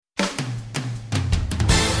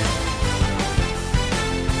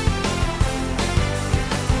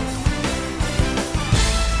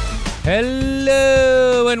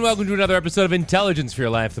Hello, and welcome to another episode of Intelligence for Your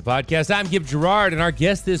Life, the podcast. I'm Gib Gerard, and our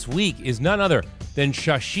guest this week is none other than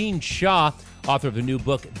Shasheen Shah, author of the new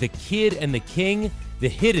book, The Kid and the King, The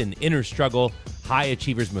Hidden Inner Struggle High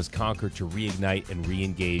Achievers Must Conquer to Reignite and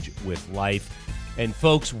Re-Engage with Life. And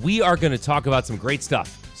folks, we are going to talk about some great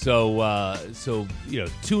stuff. So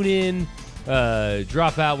tune in,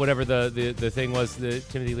 drop out, whatever the thing was, the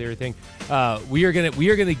Timothy Leary thing. We are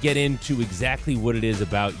gonna get into exactly what it is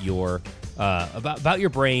about your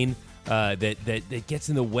brain that gets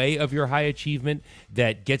in the way of your high achievement,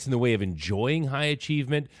 that gets in the way of enjoying high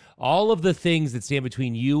achievement. All of the things that stand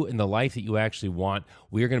between you and the life that you actually want,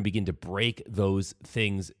 we are going to begin to break those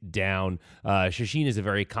things down. Shasheen is a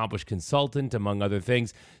very accomplished consultant, among other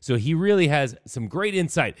things, so he really has some great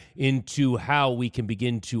insight into how we can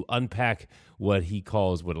begin to unpack what he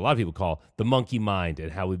calls, what a lot of people call, the monkey mind,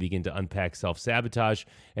 and how we begin to unpack self-sabotage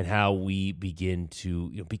and how we begin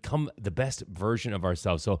to become the best version of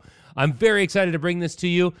ourselves. So I'm very excited to bring this to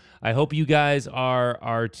you. I hope you guys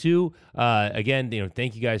are too. Again,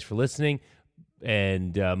 thank you guys for listening.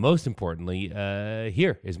 And most importantly,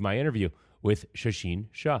 here is my interview with Shasheen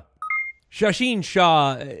Shah. Shasheen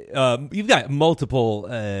Shah, you've got multiple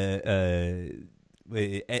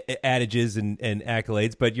adages and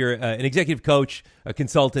accolades, but you're an executive coach, a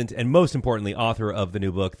consultant, and most importantly, author of the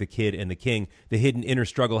new book, The Kid and the King, The Hidden Inner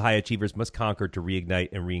Struggle High Achievers Must Conquer to Reignite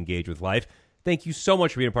and Re-Engage with Life. Thank you so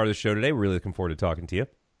much for being a part of the show today. We're really looking forward to talking to you.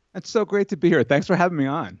 It's so great to be here. Thanks for having me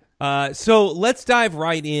on. So let's dive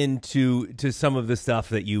right into some of the stuff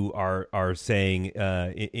that you are saying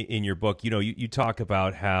in your book. You talk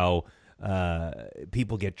about how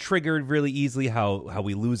people get triggered really easily, how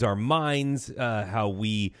we lose our minds, how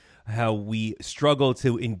we struggle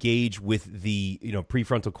to engage with the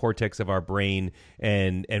prefrontal cortex of our brain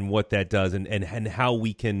and what that does, and how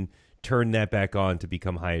we can turn that back on to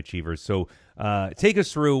become high achievers. So take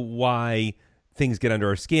us through why things get under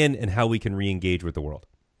our skin and how we can re-engage with the world.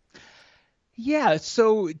 Yeah,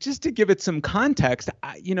 so just to give it some context,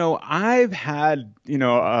 I've had,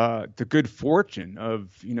 the good fortune of,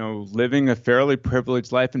 living a fairly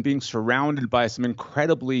privileged life and being surrounded by some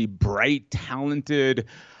incredibly bright, talented,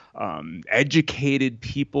 educated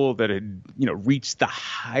people that had, reached the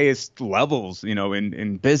highest levels,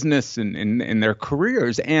 in business and in their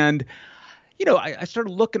careers. And I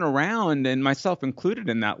started looking around, and myself included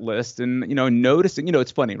in that list, and noticing.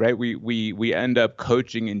 It's funny, right? We end up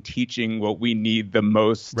coaching and teaching what we need the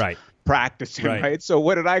most, right? Practicing, right? So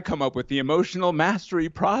what did I come up with? The emotional mastery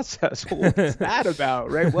process. Well, what's that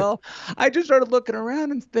about, right? Well, I just started looking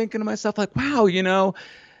around and thinking to myself, like, wow,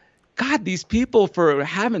 God, these people, for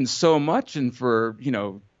having so much and for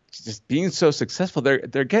just being so successful,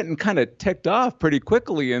 they're getting kind of ticked off pretty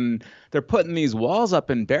quickly, and they're putting these walls up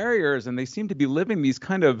and barriers, and they seem to be living these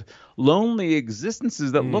kind of lonely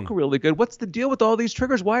existences that look really good. What's the deal with all these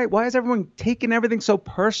triggers? Why is everyone taking everything so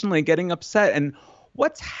personally, getting upset? And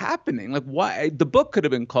what's happening? Like, why? The book could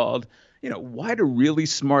have been called, why do really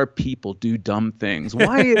smart people do dumb things?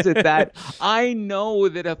 Why is it that I know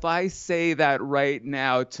that if I say that right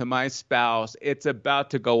now to my spouse, it's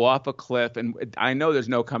about to go off a cliff and I know there's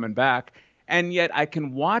no coming back. And yet I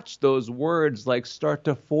can watch those words like start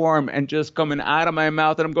to form and just coming out of my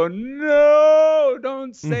mouth, and I'm going, no,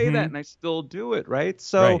 don't say that. And I still do it, right?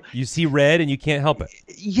 So you see red and you can't help it.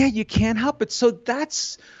 Yeah, you can't help it. So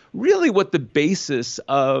that's really what the basis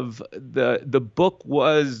of the book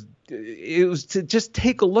was. It was to just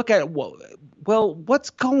take a look at, well, what's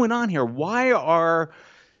going on here? Why are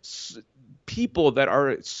people that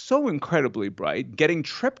are so incredibly bright getting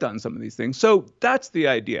tripped on some of these things? So that's the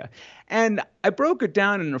idea. And I broke it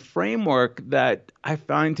down in a framework that I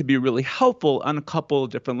find to be really helpful on a couple of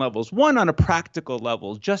different levels. One, on a practical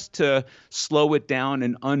level, just to slow it down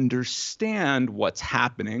and understand what's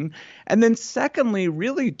happening. And then secondly,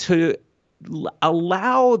 really to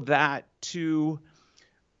allow that to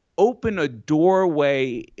open a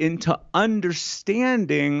doorway into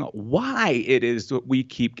understanding why it is that we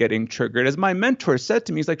keep getting triggered. As my mentor said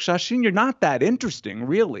to me, he's like, Shasheen, you're not that interesting,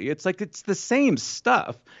 really. It's like it's the same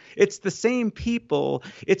stuff. It's the same people.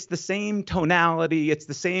 It's the same tonality. It's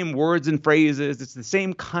the same words and phrases. It's the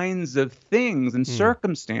same kinds of things and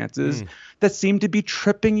circumstances that seem to be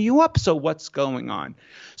tripping you up. So what's going on?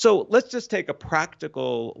 So let's just take a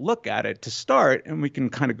practical look at it to start, and we can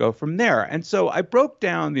kind of go from there. And so I broke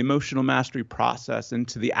down the emotional mastery process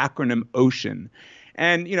into the acronym OCEAN.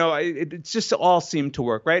 And, it just all seemed to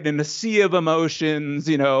work, right? In a sea of emotions,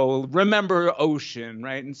 remember ocean,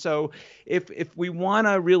 right? And so if we want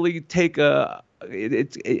to really take a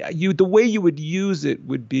the way you would use it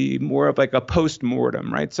would be more of like a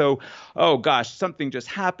post-mortem, right? So, oh gosh, something just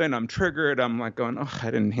happened. I'm triggered. I'm like going, oh, I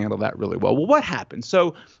didn't handle that really well. Well, what happened?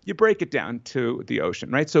 So you break it down to the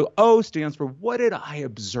ocean, right? So O stands for what did I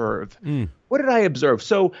observe? What did I observe?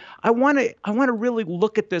 So I want to really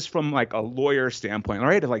look at this from like a lawyer standpoint,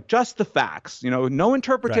 right? Like just the facts, no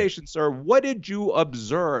interpretation, sir. What did you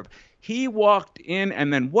observe? He walked in,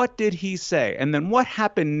 and then what did he say? And then what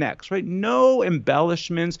happened next, right? No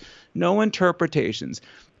embellishments, no interpretations.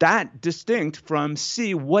 That distinct from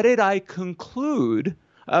C, what did I conclude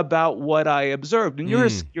about what I observed? And you're a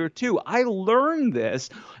skier too. I learned this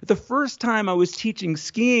the first time I was teaching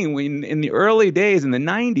skiing in the early days in the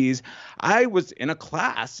 90s. I was in a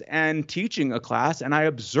class and teaching a class, and I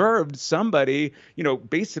observed somebody,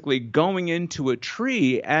 basically going into a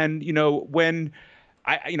tree. And, when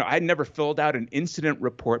I'd never filled out an incident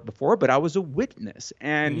report before, but I was a witness.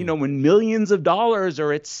 And, when millions of dollars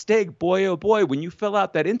are at stake, boy, oh boy, when you fill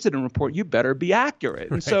out that incident report, you better be accurate.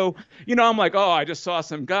 Right. And so, I'm like, oh, I just saw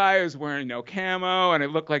some guy who was wearing no camo, and it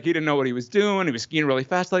looked like he didn't know what he was doing. He was skiing really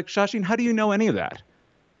fast. Like, Shasheen, how do you know any of that?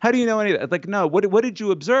 How do you know any of that? Like, no, what did you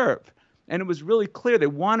observe? And it was really clear. They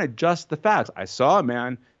wanted just the facts. I saw a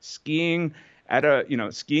man skiing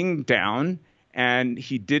skiing down, and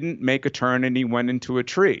he didn't make a turn, and he went into a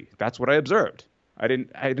tree. That's what I observed. I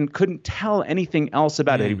couldn't tell anything else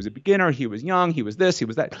about it. He was a beginner. He was young. He was this. He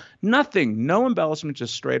was that. Nothing. No embellishment.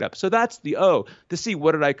 Just straight up. So that's the O. The C.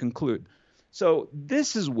 What did I conclude? So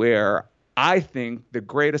this is where I think the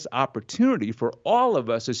greatest opportunity for all of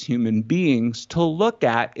us as human beings to look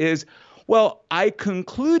at is, well, I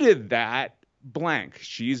concluded that blank.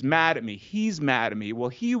 She's mad at me. He's mad at me. Well,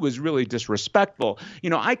 he was really disrespectful.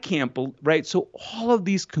 I can't believe, right? So all of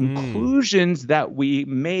these conclusions that we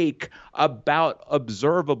make about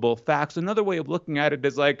observable facts, another way of looking at it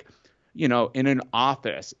is like, in an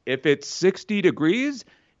office, if it's 60 degrees,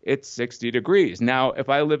 it's 60 degrees. Now, if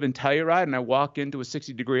I live in Telluride and I walk into a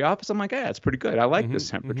 60-degree office, I'm like, yeah, it's pretty good. I like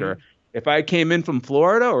this temperature. If I came in from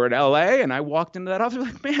Florida or in LA and I walked into that office, I'm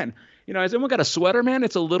like, man, has anyone got a sweater, man?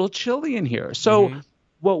 It's a little chilly in here. So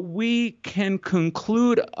what we can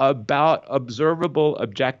conclude about observable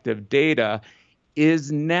objective data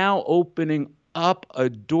is now opening up a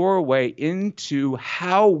doorway into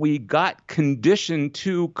how we got conditioned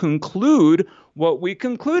to conclude what we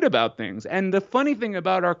conclude about things. And the funny thing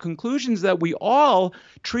about our conclusions is that we all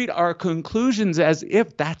treat our conclusions as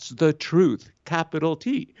if that's the truth, capital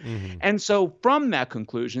T. And so from that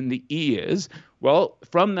conclusion, the E is, well,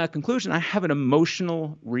 from that conclusion, I have an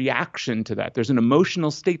emotional reaction to that. There's an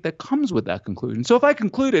emotional state that comes with that conclusion. So if I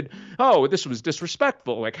concluded, oh, this was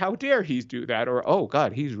disrespectful, like how dare he do that? Or, oh,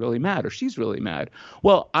 God, he's really mad or she's really mad.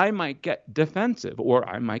 Well, I might get defensive, or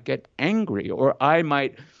I might get angry, or I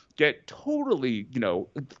might get totally,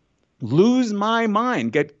 lose my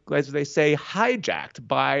mind, get, as they say, hijacked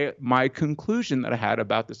by my conclusion that I had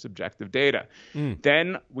about the subjective data.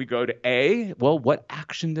 Then we go to A, well, what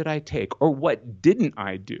action did I take, or what didn't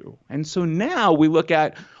I do? And so now we look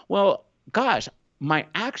at, well, gosh, my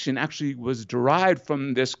action actually was derived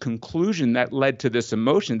from this conclusion that led to this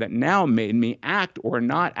emotion that now made me act or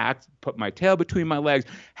not act, put my tail between my legs,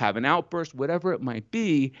 have an outburst, whatever it might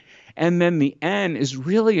be. And then the N is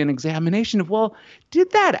really an examination of, well,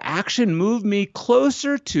 did that action move me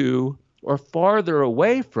closer to or farther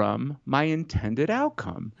away from my intended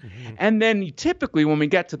outcome? And then typically when we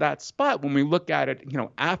get to that spot, when we look at it,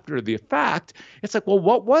 after the fact, it's like, well,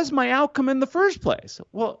 what was my outcome in the first place?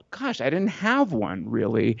 Well, gosh, I didn't have one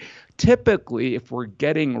really. Typically, if we're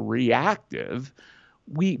getting reactive,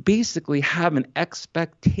 we basically have an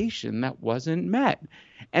expectation that wasn't met.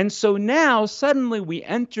 And so now suddenly we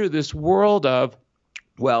enter this world of,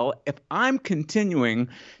 well, if I'm continuing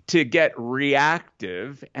to get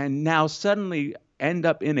reactive and now suddenly end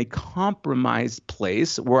up in a compromised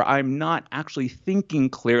place where I'm not actually thinking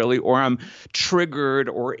clearly, or I'm triggered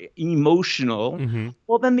or emotional,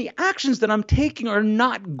 well, then the actions that I'm taking are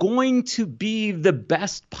not going to be the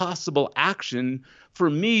best possible action for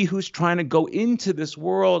me, who's trying to go into this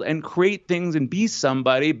world and create things and be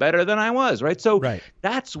somebody better than I was, right? So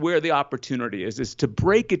that's where the opportunity is to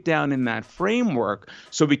break it down in that framework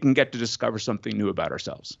so we can get to discover something new about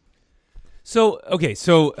ourselves. So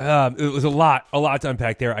it was a lot to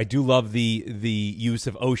unpack there. I do love the use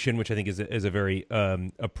of ocean, which I think is a very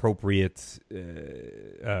appropriate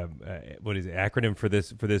what is it, acronym for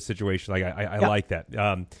this situation. Like I like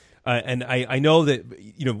that. And I know that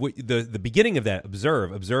the beginning of that,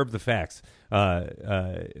 observe the facts,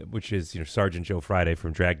 which is Sergeant Joe Friday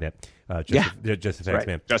from Dragnet. Just the facts,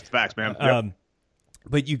 man. Just the facts, man.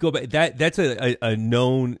 But you go back, that's a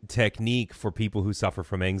known technique for people who suffer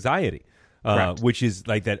from anxiety, which is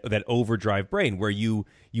like that overdrive brain where you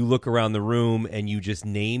look around the room and you just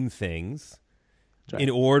name things in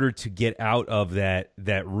order to get out of that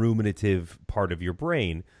ruminative part of your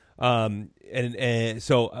brain.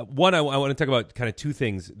 So one, I want to talk about kind of two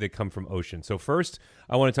things that come from Ocean. So first,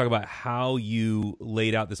 I want to talk about how you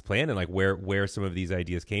laid out this plan and like where some of these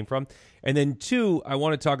ideas came from. And then two, I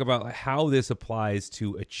want to talk about how this applies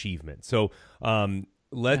to achievement. So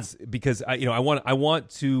because I want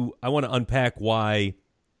to unpack why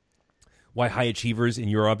high achievers in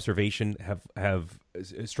your observation have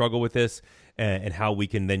struggled with this, and how we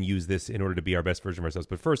can then use this in order to be our best version of ourselves.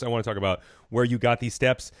 But first, I want to talk about where you got these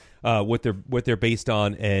steps, what they're based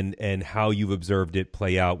on, and how you've observed it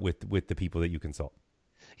play out with the people that you consult.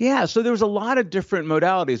 Yeah, so there was a lot of different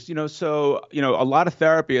modalities, a lot of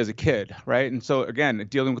therapy as a kid, right? And so again,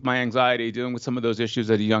 dealing with my anxiety, dealing with some of those issues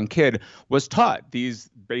as a young kid was taught these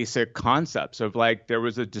basic concepts of like, there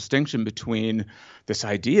was a distinction between this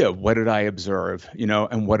idea of what did I observe,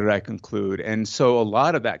 and what did I conclude? And so a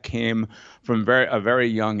lot of that came from a very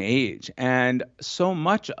young age. And so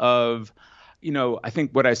much of I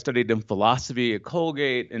think what I studied in philosophy at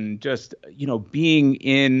Colgate and just, being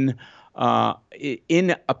in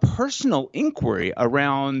a personal inquiry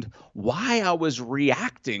around why I was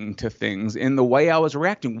reacting to things in the way I was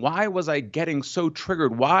reacting. Why was I getting so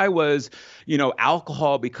triggered? Why was,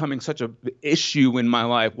 alcohol becoming such an issue in my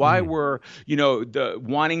life? Why were, the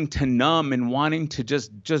wanting to numb and wanting to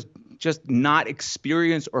just not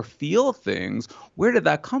experience or feel things? Where did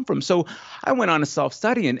that come from? So I went on a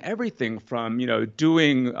self-study, and everything from,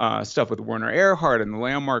 doing stuff with Werner Erhard and the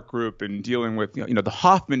Landmark Group and dealing with, the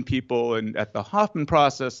Hoffman people and at the Hoffman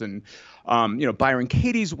process and, Byron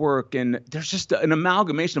Katie's work. And there's just an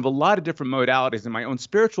amalgamation of a lot of different modalities in my own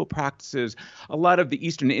spiritual practices, a lot of the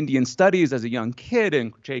Eastern Indian studies as a young kid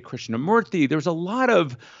and J. Krishnamurti. There's a lot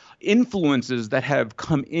of influences that have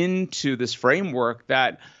come into this framework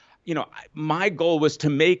that, my goal was to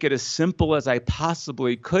make it as simple as I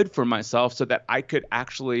possibly could for myself so that I could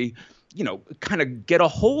actually, kind of get a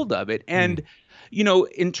hold of it. And,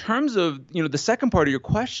 in terms of, the second part of your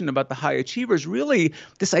question about the high achievers, really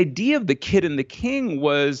this idea of the kid and the king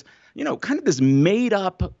was, kind of this made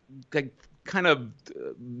up kind of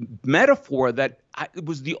metaphor that it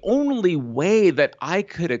was the only way that I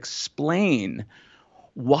could explain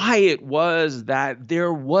why it was that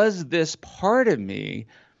there was this part of me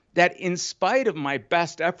that in spite of my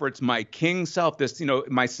best efforts, my king self, this,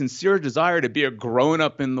 my sincere desire to be a grown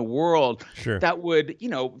up in the world, that would,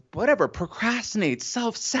 procrastinate,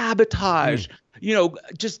 self-sabotage,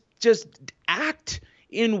 just act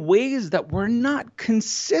in ways that were not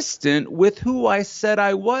consistent with who I said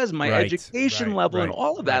I was, my education level and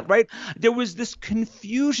all of that, right? There was this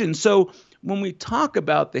confusion. So when we talk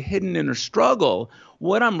about the hidden inner struggle,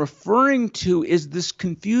 what I'm referring to is this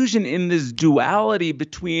confusion in this duality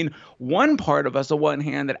between one part of us on one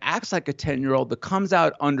hand that acts like a 10-year-old that comes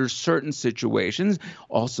out under certain situations,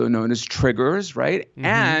 also known as triggers, right? Mm-hmm.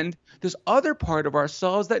 And this other part of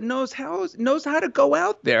ourselves that knows how to go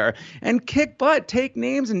out there and kick butt, take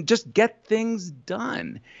names, and just get things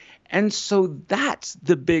done. And so that's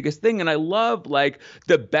the biggest thing. And I love like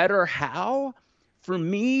the better how for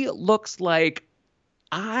me looks like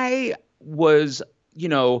I was,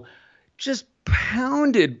 just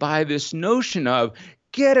pounded by this notion of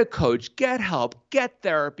get a coach, get help, get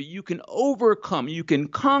therapy. You can overcome, you can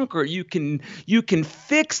conquer, you can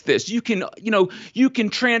fix this. You can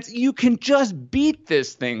just beat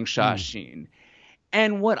this thing, Shasheen.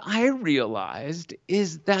 And what I realized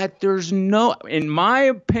is that there's no, in my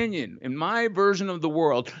opinion, in my version of the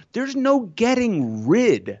world, there's no getting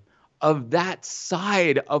rid of that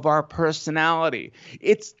side of our personality.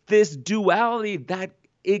 It's this duality that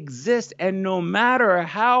exists, and no matter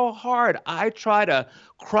how hard I try to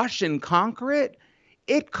crush and conquer it,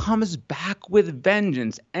 it comes back with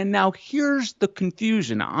vengeance. And now here's the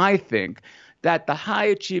confusion, I think, that the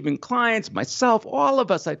high-achieving clients, myself, all of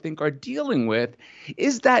us, I think, are dealing with,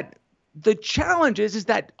 is that the challenge is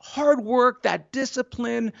that hard work, that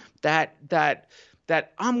discipline, that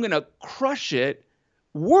I'm going to crush it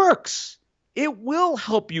works. It will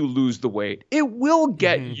help you lose the weight. It will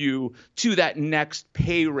get you to that next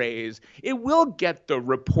pay raise. It will get the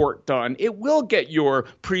report done. It will get your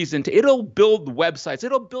presentation. It'll build websites.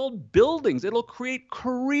 It'll build buildings. It'll create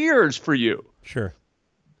careers for you. Sure.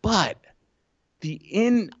 But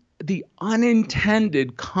the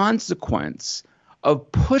unintended consequence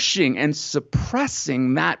of pushing and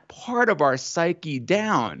suppressing that part of our psyche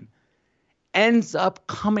down ends up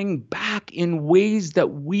coming back in ways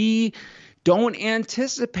that we don't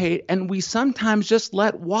anticipate, and we sometimes just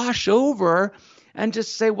let wash over and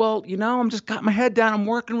just say, well, I'm just got my head down, I'm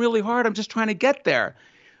working really hard, I'm just trying to get there.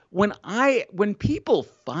 When people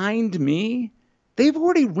find me, they've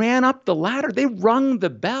already ran up the ladder, they rung the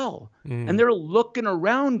bell, and they're looking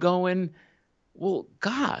around going, well,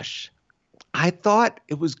 gosh, I thought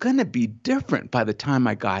it was going to be different by the time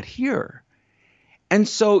I got here. And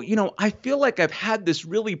so, I feel like I've had this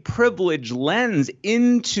really privileged lens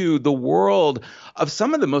into the world of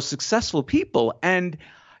some of the most successful people. And,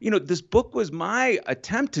 this book was my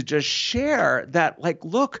attempt to just share that, like,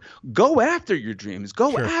 look, go after your dreams,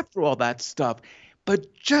 go after all that stuff,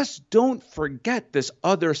 but just don't forget this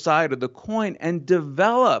other side of the coin and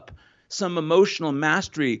develop some emotional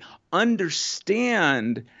mastery.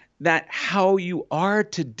 Understand that how you are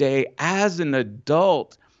today as an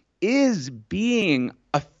adult is being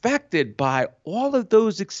affected by all of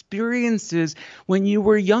those experiences when you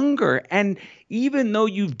were younger. And even though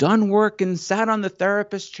you've done work and sat on the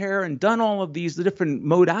therapist chair and done all of these different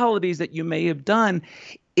modalities that you may have done,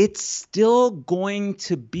 it's still going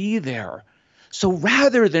to be there. So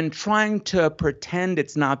rather than trying to pretend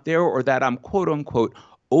it's not there, or that I'm quote unquote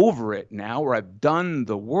over it now, or I've done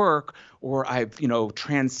the work, or I've,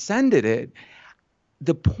 transcended it,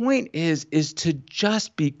 the point is to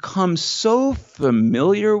just become so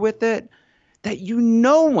familiar with it that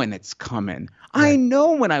when it's coming. Right. I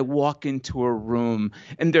know when I walk into a room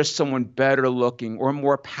and there's someone better looking or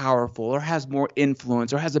more powerful or has more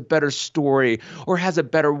influence or has a better story or has a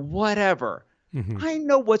better whatever. I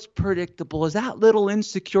know what's predictable is that little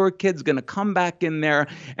insecure kid's going to come back in there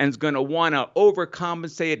and is going to want to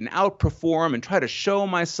overcompensate and outperform and try to show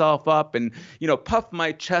myself up and, puff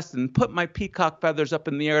my chest and put my peacock feathers up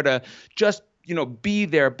in the air to just, be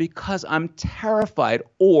there because I'm terrified.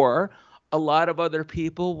 Or a lot of other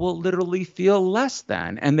people will literally feel less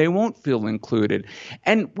than and they won't feel included.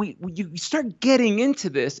 And you start getting into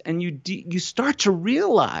this and you start to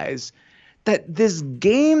realize that this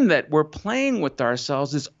game that we're playing with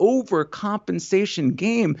ourselves, this overcompensation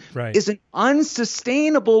game, is an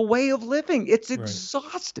unsustainable way of living. It's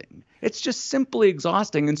exhausting. It's just simply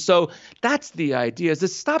exhausting. And so that's the idea, is to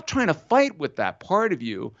stop trying to fight with that part of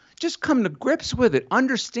you. Just come to grips with it.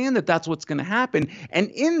 Understand that that's what's going to happen. And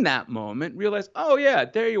in that moment, realize, oh, yeah,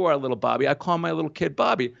 there you are, little Bobby. I call my little kid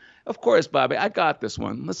Bobby. Of course, Bobby, I got this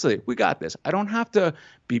one. Let's see. We got this. I don't have to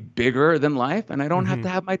be bigger than life, and I don't have to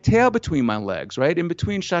have my tail between my legs, right? In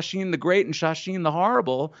between Shasheen the Great and Shasheen the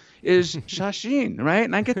Horrible is Shasheen, right?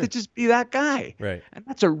 And I get to just be that guy. Right. And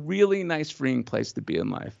that's a really nice, freeing place to be in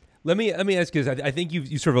life. Let me ask you this. I think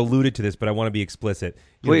you sort of alluded to this, but I want to be explicit.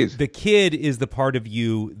 Please. The kid is the part of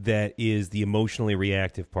you that is the emotionally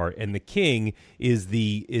reactive part, and the king is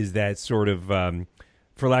that sort of,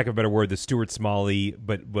 for lack of a better word, the Stuart Smalley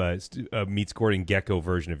but meets Gordon Gekko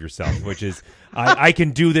version of yourself, which is I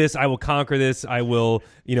can do this, I will conquer this, I will,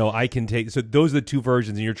 I can take. So those are the two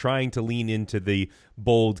versions, and you're trying to lean into the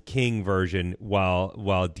bold king version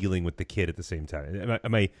while dealing with the kid at the same time.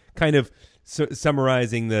 Am I kind of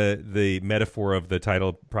summarizing the metaphor of the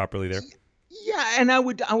title properly there? Yeah, and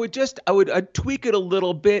I'd tweak it a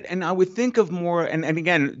little bit, and I would think of more. And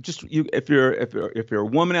again, just if you're a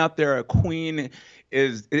woman out there, a queen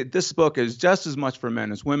this book is just as much for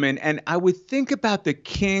men as women. And I would think about the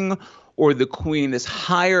king or the queen, this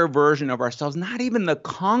higher version of ourselves, not even the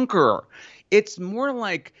conqueror. It's more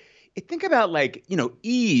like, think about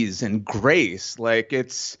ease and grace. Like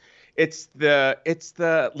it's the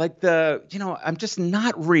I'm just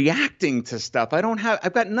not reacting to stuff.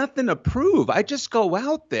 I've got nothing to prove. I just go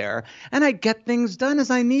out there and I get things done as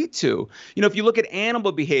I need to. If you look at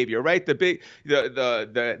animal behavior, right?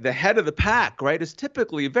 The head of the pack, right, is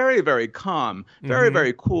typically very, very calm, very,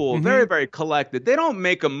 very cool, very, very collected. They don't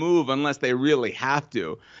make a move unless they really have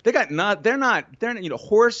to. They're not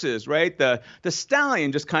horses, right? The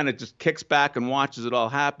stallion just kind of just kicks back and watches it all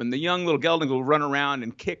happen. The young little gelding will run around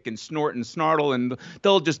and kick and snort and snartle, and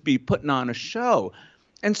they'll just be putting on a show.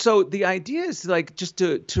 And so the idea is just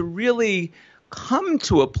to really come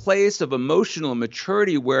to a place of emotional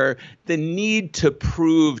maturity where the need to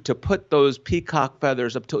prove, to put those peacock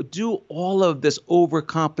feathers up, to do all of this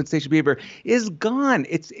overcompensation behavior is gone.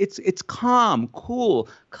 It's calm, cool,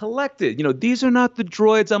 collected. These are not the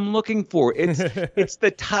droids I'm looking for. It's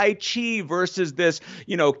the Tai Chi versus this,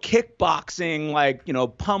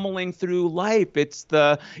 kickboxing, pummeling through life. It's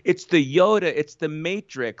the Yoda, it's the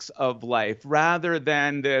Matrix of life, rather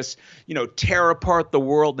than this, tear apart the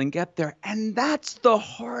world and get there. And that's the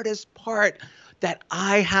hardest part that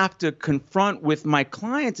I have to confront with my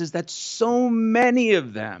clients, is that so many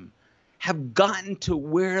of them have gotten to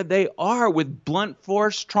where they are with blunt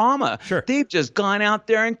force trauma. Sure. They've just gone out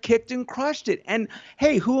there and kicked and crushed it. And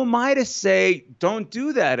hey, who am I to say don't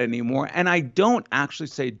do that anymore? And I don't actually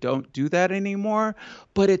say don't do that anymore,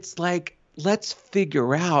 but it's like, let's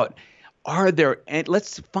figure out, and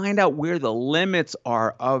let's find out where the limits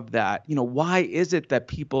are of that. Why is it that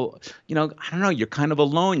people, I don't know, you're kind of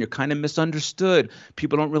alone, you're kind of misunderstood.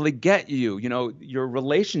 People don't really get you. Your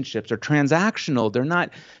relationships are transactional. They're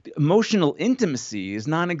not, emotional intimacy is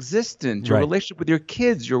non-existent. Your relationship with your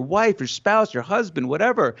kids, your wife, your spouse, your husband,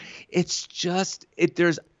 whatever. It's just,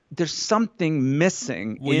 there's something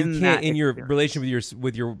missing in your relationship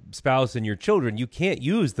with your spouse and your children. You can't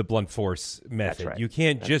use the blunt force method. That's right. You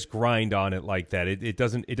can't just grind on it like that. It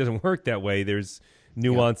doesn't work that way. There's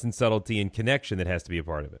nuance and subtlety and connection that has to be a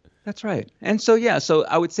part of it. That's right. And so so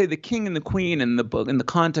I would say the king and the queen in the book, in the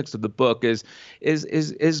context of the book, is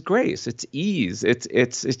grace. It's ease.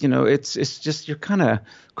 It's just you're kind of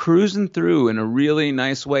cruising through in a really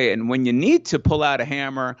nice way. And when you need to pull out a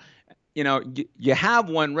hammer, you have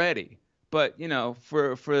one ready, but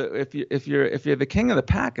for if you're the king of the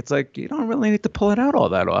pack, it's like you don't really need to pull it out all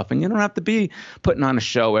that often. You don't have to be putting on a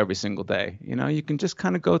show every single day. You can just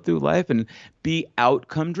kind of go through life and be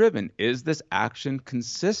outcome driven. Is this action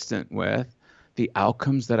consistent with the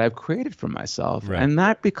outcomes that I've created for myself? Right. And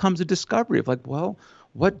that becomes a discovery of like, well,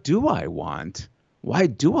 what do I want? Why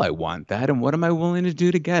do I want that? And what am I willing to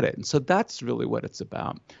do to get it? And so that's really what it's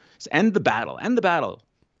about. So end the battle.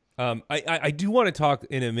 I do want to talk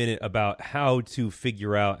in a minute about how to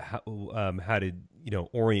figure out how to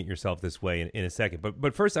orient yourself this way in a second.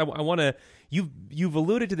 But first, I want to you've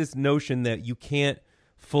alluded to this notion that you can't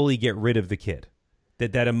fully get rid of the kid,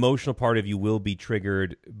 that emotional part of you will be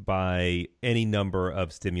triggered by any number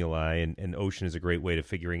of stimuli, and Ocean is a great way to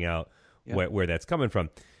figuring out where that's coming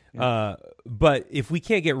from. Yeah. But if we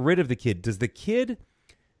can't get rid of the kid, does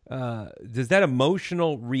that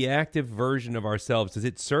emotional reactive version of ourselves, does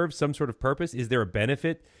it serve some sort of purpose? Is there a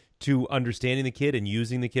benefit to understanding the kid and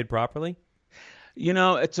using the kid properly?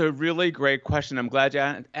 It's a really great question. I'm glad you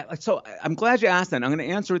asked that. I'm going to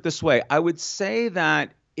answer it this way. I would say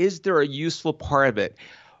that, is there a useful part of it?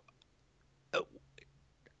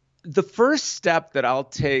 The first step that I'll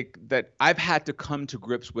take, that I've had to come to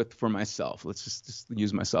grips with for myself, let's just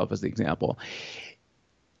use myself as the example.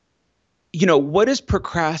 What is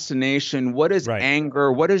procrastination? What is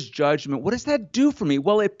anger? What is judgment? What does that do for me?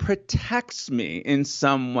 Well, it protects me in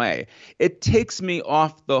some way. It takes me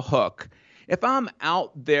off the hook. If I'm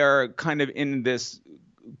out there kind of in this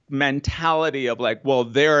mentality of like, well,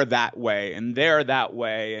 they're that way and they're that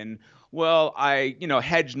way, and well, I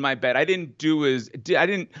hedged my bet. I didn't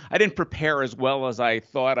prepare as well as I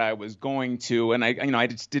thought I was going to, and I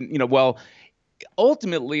just didn't. Well,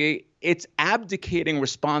 ultimately, it's abdicating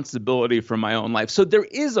responsibility for my own life. So there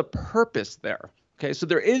is a purpose there. Okay, so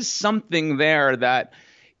there is something there that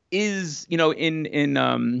is, in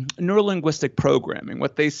neurolinguistic programming,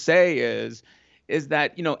 what they say is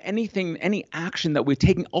that, any action that we're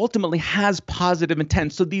taking ultimately has positive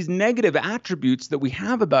intent. So these negative attributes that we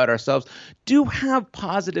have about ourselves do have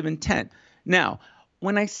positive intent. Now,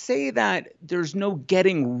 when I say that there's no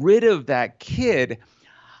getting rid of that kid,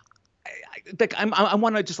 I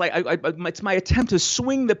want to just it's my attempt to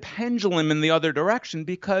swing the pendulum in the other direction,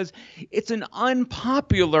 because it's an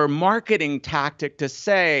unpopular marketing tactic to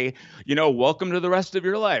say, welcome to the rest of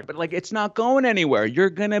your life. But it's not going anywhere. You're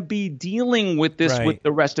going to be dealing with this with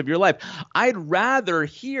the rest of your life. I'd rather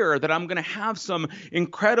hear that I'm going to have some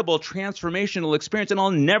incredible transformational experience and I'll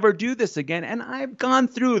never do this again. And I've gone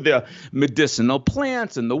through the medicinal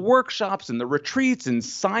plants and the workshops and the retreats and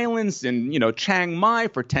silence and, Chiang Mai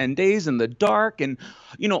for 10 days in the dark, and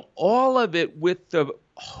all of it with the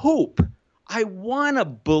hope. I want to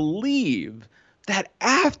believe that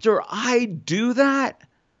after I do that,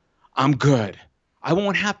 I'm good. I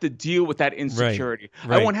won't have to deal with that insecurity.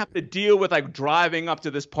 Right. I won't have to deal with driving up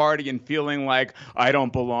to this party and feeling like I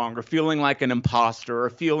don't belong, or feeling like an imposter, or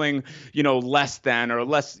feeling, less than, or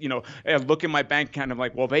less, look at my bank account of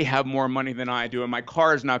well, they have more money than I do, and my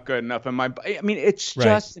car's not good enough. And it's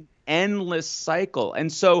just an endless cycle.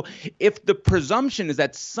 And so if the presumption is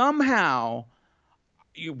that somehow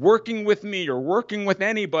you working with me or working with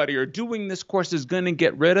anybody or doing this course is going to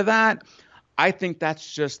get rid of that, I think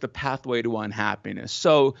that's just the pathway to unhappiness.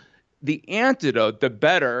 So the antidote, the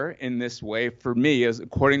better in this way for me, is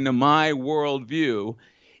according to my worldview,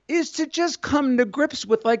 is to just come to grips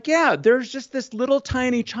with like, yeah, there's just this little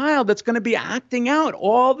tiny child that's going to be acting out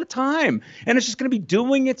all the time, and it's just going to be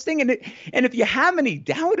doing its thing. And if you have any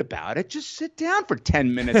doubt about it, just sit down for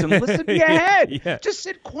 10 minutes and listen to your head. Yeah. Just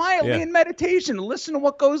sit quietly in meditation and listen to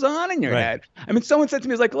what goes on in your head. I mean, someone said to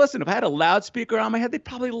me, like, listen, if I had a loudspeaker on my head, they'd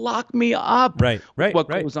probably lock me up. What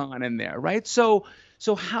goes on in there, right? So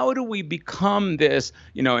how do we become this,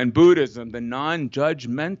 in Buddhism, the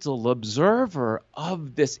non-judgmental observer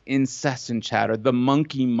of this incessant chatter, the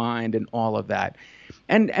monkey mind and all of that?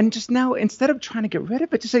 And just now, instead of trying to get rid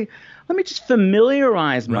of it, just say, let me just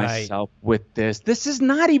familiarize myself with this. This is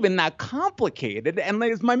not even that complicated. And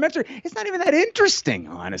like as my mentor, it's not even that interesting,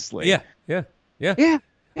 honestly. Yeah. It's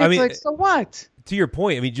like, so what? To your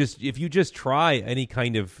point, I mean, if you just try any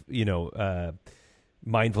kind of,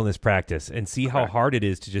 mindfulness practice and see how hard it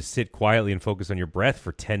is to just sit quietly and focus on your breath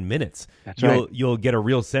for 10 minutes. You'll get a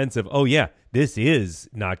real sense of, oh yeah, this is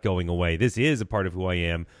not going away. This is a part of who I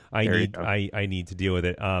am. I need to deal with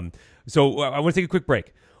it. So I want to take a quick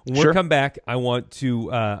break. When we come back, I want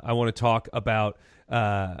to talk about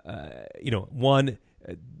one,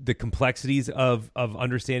 the complexities of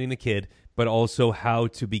understanding the kid, but also how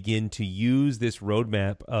to begin to use this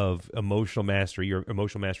roadmap of emotional mastery, your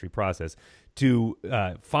emotional mastery process, to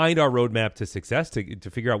find our roadmap to success, to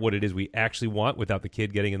figure out what it is we actually want without the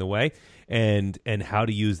kid getting in the way, and how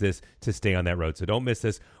to use this to stay on that road. So don't miss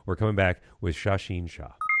this. We're coming back with Shasheen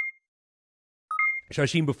Shah.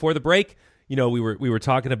 Shasheen, before the break, we were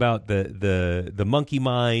talking about the monkey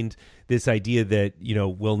mind, this idea that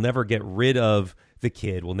we'll never get rid of the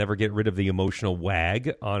kid, we'll never get rid of the emotional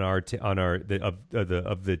wag on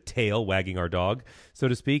the tail wagging our dog, so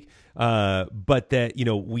to speak. But that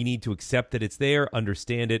we need to accept that it's there,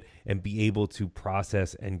 understand it, and be able to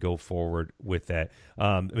process and go forward with that.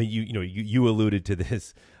 I mean, you alluded to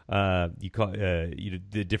this. You call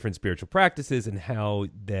the different spiritual practices and how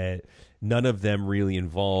that none of them really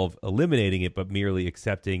involve eliminating it, but merely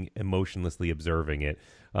accepting, emotionlessly observing it,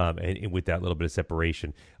 and with that little bit of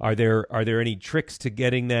separation. Are there any tricks to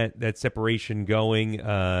getting that separation going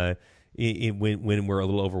when we're a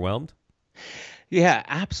little overwhelmed? Yeah,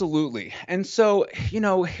 absolutely. And so,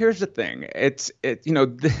 here's the thing.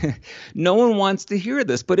 No one wants to hear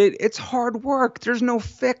this, but it's hard work. There's no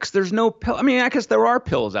fix. There's no pill. I mean, I guess there are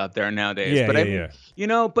pills out there nowadays,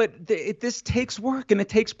 this takes work and it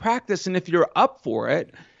takes practice. And if you're up for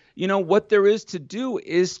it, what there is to do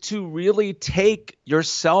is to really take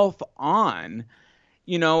yourself on,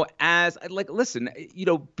 as like, listen,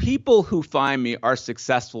 people who find me are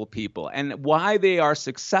successful people, and why they are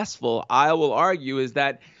successful, I will argue, is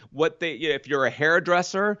that if you're a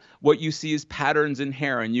hairdresser, what you see is patterns in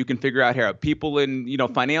hair, and you can figure out hair. People in,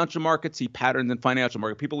 financial markets see patterns in financial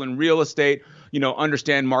market. People in real estate,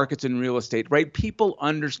 understand markets in real estate, right? People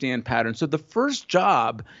understand patterns. So the first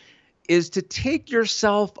job is to take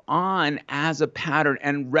yourself on as a pattern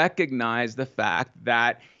and recognize the fact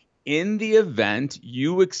that in the event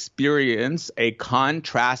you experience a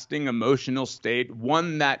contrasting emotional state,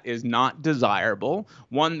 one that is not desirable,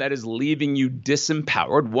 one that is leaving you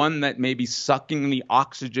disempowered, one that may be sucking the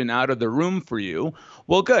oxygen out of the room for you,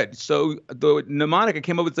 well, good. So the mnemonic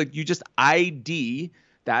came up with you just ID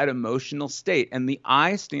that emotional state. And the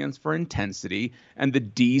I stands for intensity and the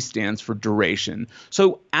D stands for duration.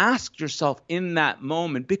 So ask yourself in that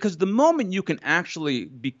moment, because the moment you can actually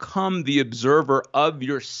become the observer of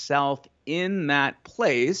yourself in that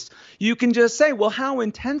place, you can just say, well, how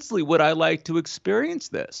intensely would I like to experience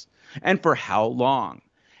this? And for how long?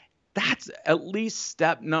 That's at least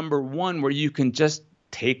step number one, where you can just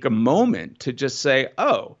take a moment to just say,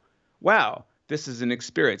 oh, wow, this is an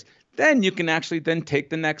experience. Then you can actually then take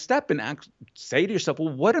the next step and say to yourself,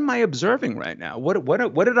 well, what am I observing right now?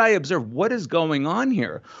 What did I observe? What is going on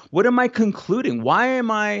here? What am I concluding? Why am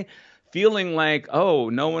I feeling like, oh,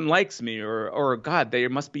 no one likes me, or God, they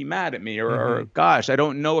must be mad at me, or gosh, I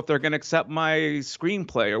don't know if they're going to accept my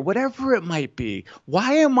screenplay, or whatever it might be.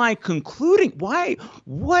 Why am I concluding? Why?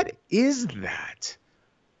 What is that?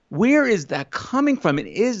 Where is that coming from? And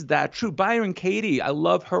is that true? Byron Katie, I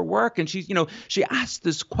love her work. And she's, she asked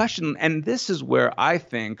this question. And this is where I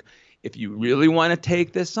think if you really want to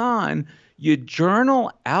take this on, you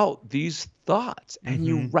journal out these thoughts and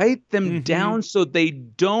you write them down so they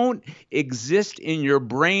don't exist in your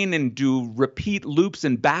brain and do repeat loops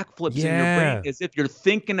and backflips in your brain as if you're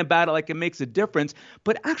thinking about it like it makes a difference,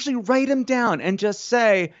 but actually write them down and just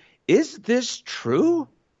say, is this true?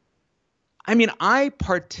 I mean, I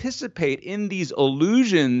participate in these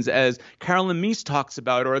illusions, as Carolyn Meese talks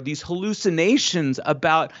about, or these hallucinations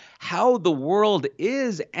about how the world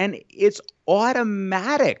is, and it's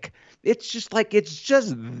automatic It's just like it's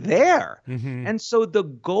just there. And so the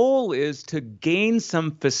goal is to gain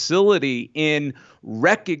some facility in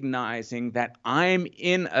recognizing that I'm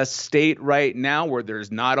in a state right now where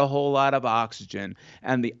there's not a whole lot of oxygen.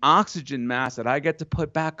 And the oxygen mask that I get to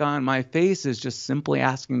put back on my face is just simply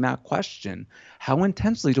asking that question. How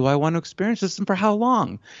intensely do I want to experience this and for how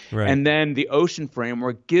long? Right. And then the ocean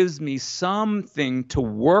framework gives me something to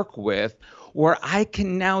work with where I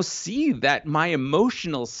can now see that my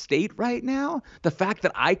emotional state right now, the fact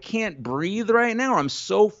that I can't breathe right now, or I'm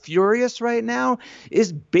so furious right now,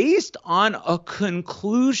 is based on a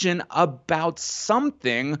conclusion about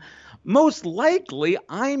something. Most likely,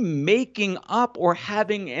 I'm making up or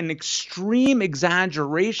having an extreme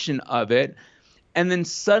exaggeration of it. And then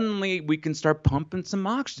suddenly we can start pumping some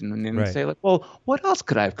oxygen and then say, like, well, what else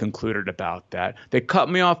could I have concluded about that? They cut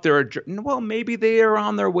me off their well, maybe they are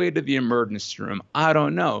on their way to the emergency room. I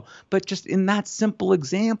don't know. But just in that simple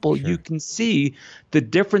example, you can see the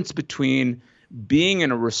difference between being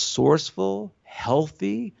in a resourceful,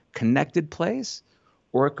 healthy, connected place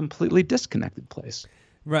or a completely disconnected place.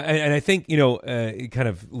 Right, and I think, kind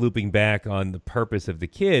of looping back on the purpose of the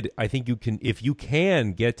kid, I think if you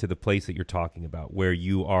can get to the place that you're talking about, where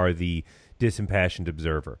you are the disimpassioned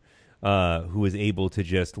observer, who is able to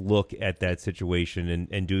just look at that situation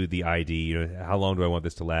and do the ID, how long do I want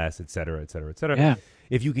this to last, et cetera, et cetera, et cetera. Yeah.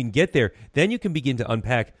 If you can get there, then you can begin to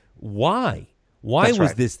unpack why. Why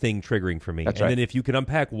was this thing triggering for me? Then if you can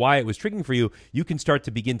unpack why it was triggering for you, you can start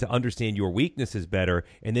to begin to understand your weaknesses better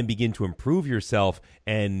and then begin to improve yourself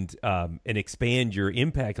and expand your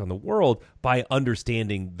impact on the world by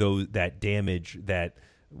understanding that damage,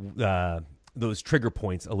 those trigger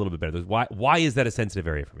points a little bit better. Why is that a sensitive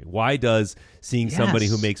area for me? Why does seeing somebody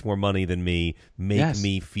who makes more money than me make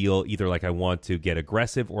me feel either like I want to get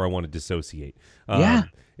aggressive or I want to dissociate? Flight.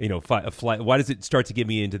 Why does it start to get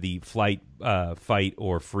me into the flight, fight,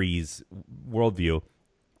 or freeze worldview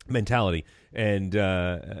mentality? And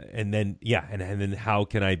then how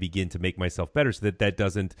can I begin to make myself better so that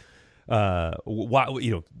doesn't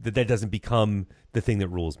that doesn't become the thing that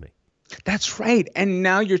rules me? That's right. And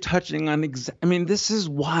now you're touching on this is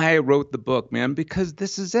why I wrote the book, man, because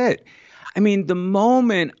this is it. The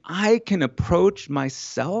moment I can approach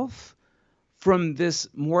myself from this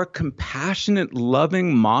more compassionate,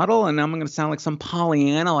 loving model, and I'm going to sound like some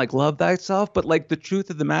Pollyanna, like love thyself, but like the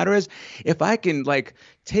truth of the matter is, if I can like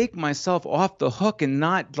take myself off the hook and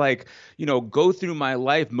not go through my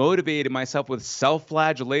life motivating myself with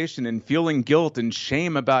self-flagellation and feeling guilt and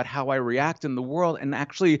shame about how I react in the world, and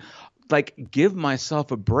actually like give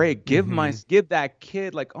myself a break, give that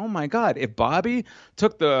kid like, oh my God, if Bobby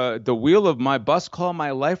took the wheel of my bus call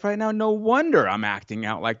my life right now, no wonder I'm acting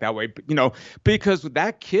out like that way, because with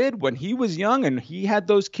that kid, when he was young and he had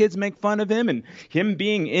those kids make fun of him and him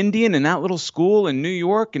being Indian in that little school in New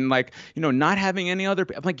York and not having any other,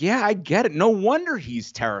 I'm like, yeah, I get it. No wonder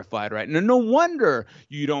he's terrified right now. No wonder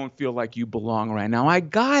you don't feel like you belong right now. I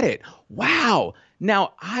got it. Wow.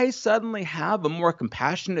 Now, I suddenly have a more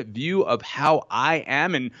compassionate view of how I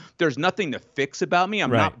am, and there's nothing to fix about me.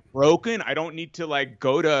 I'm not broken. I don't need to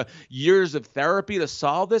go to years of therapy to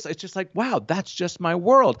solve this. It's just like, wow, that's just my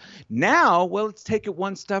world. Now, well, let's take it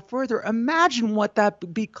one step further. Imagine what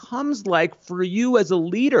that becomes like for you as a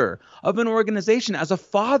leader of an organization, as a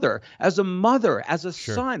father, as a mother, as a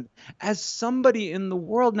son, as somebody in the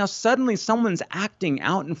world. Now, suddenly someone's acting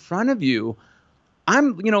out in front of you.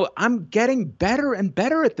 I'm getting better and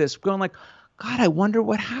better at this, going like, God, I wonder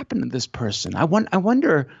what happened to this person. I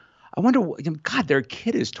wonder, God, their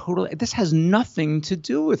kid is totally, this has nothing to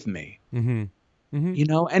do with me. And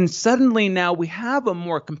suddenly now we have a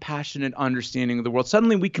more compassionate understanding of the world.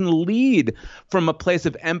 Suddenly we can lead from a place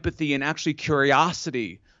of empathy and actually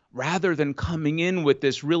curiosity, rather than coming in with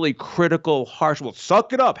this really critical, harsh, well,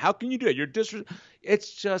 suck it up. How can you do it?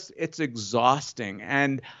 It's exhausting.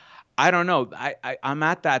 And I don't know. I'm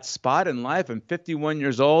at that spot in life. I'm 51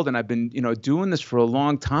 years old, and I've been, doing this for a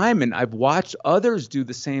long time, and I've watched others do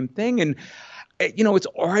the same thing. And, it's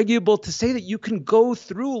arguable to say that you can go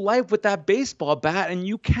through life with that baseball bat and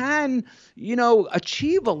you can,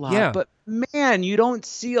 achieve a lot. Yeah. But man, you don't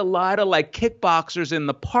see a lot of kickboxers in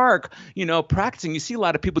the park, practicing. You see a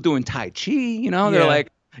lot of people doing Tai Chi,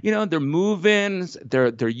 they're they're moving,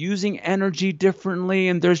 they're using energy differently.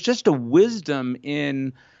 And there's just a wisdom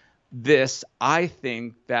in this, I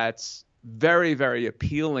think, that's very, very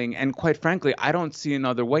appealing. And quite frankly, I don't see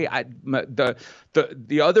another way.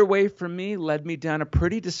 The other way for me led me down a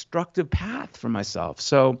pretty destructive path for myself.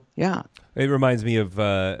 So, yeah. It reminds me of,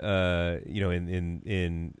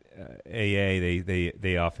 in AA,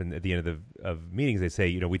 they often, at the end of of meetings, they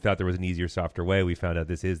say, we thought there was an easier, softer way. We found out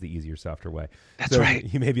this is the easier, softer way. That's right.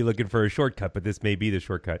 You may be looking for a shortcut, but this may be the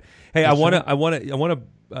shortcut. Hey, I want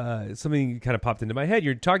to. Something kind of popped into my head.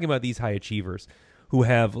 You're talking about these high achievers who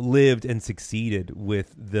have lived and succeeded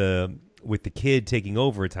with the kid taking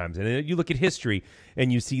over at times. And you look at history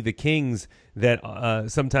and you see the kings that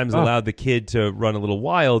sometimes allowed the kid to run a little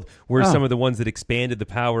wild were some of the ones that expanded the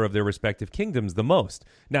power of their respective kingdoms the most.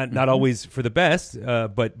 Not always for the best,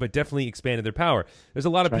 but definitely expanded their power. There's a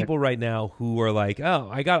lot of people right now who are like, oh,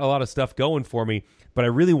 I got a lot of stuff going for me, but I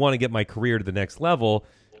really want to get my career to the next level.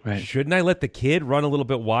 Right. Shouldn't I let the kid run a little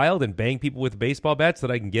bit wild and bang people with baseball bats so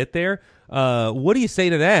that I can get there? What do you say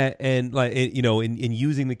to that? And in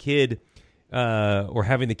using the kid or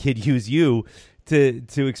having the kid use you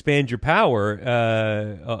to expand your power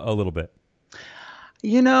a little bit. If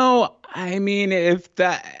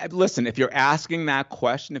you're asking that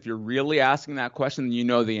question, if you're really asking that question, then you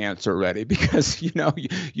know the answer already, because you know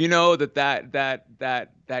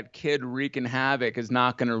that kid wreaking havoc is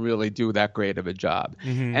not going to really do that great of a job.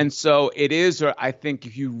 Mm-hmm. And so it is, I think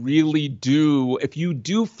if you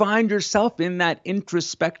do find yourself in that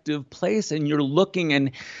introspective place and you're looking and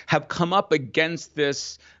have come up against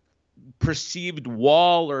this perceived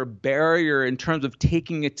wall or barrier in terms of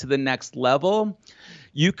taking it to the next level,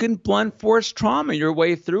 you can blunt force trauma your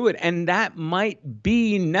way through it. And that might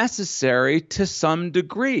be necessary to some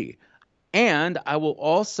degree. And I will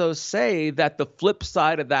also say that the flip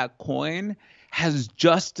side of that coin has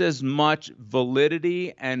just as much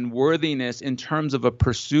validity and worthiness in terms of a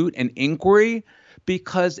pursuit and inquiry,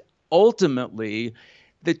 because ultimately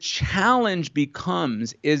the challenge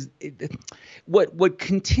becomes what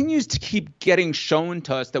continues to keep getting shown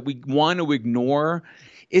to us that we want to ignore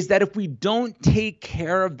is that if we don't take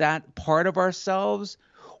care of that part of ourselves,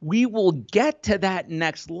 we will get to that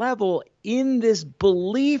next level in this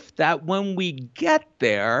belief that when we get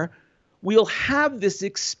there, we'll have this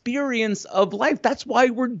experience of life. That's why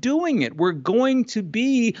we're doing it. We're going to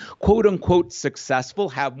be, quote unquote, successful,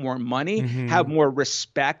 have more money, have more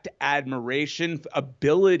respect, admiration,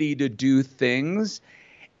 ability to do things.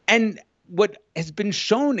 And what has been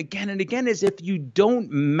shown again and again is if you don't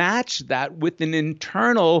match that with an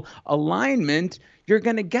internal alignment, you're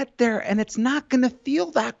going to get there and it's not going to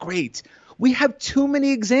feel that great. We have too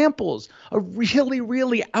many examples of really,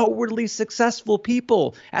 really outwardly successful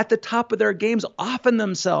people at the top of their games, often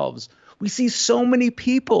themselves. We see so many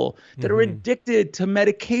people that are addicted to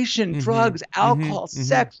medication, drugs, alcohol,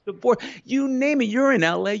 sex, divorce, you name it. You're in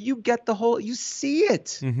LA, you get you see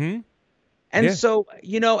it. And so,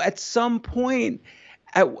 at some point,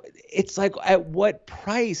 it's like, at what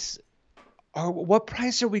price are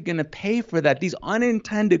we going to pay for that? These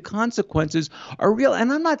unintended consequences are real.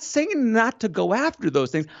 And I'm not saying not to go after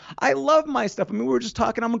those things. I love my stuff. I mean, we were just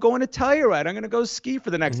talking, I'm going to Telluride. I'm going to go ski for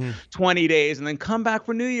the next 20 days and then come back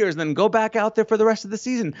for New Year's and then go back out there for the rest of the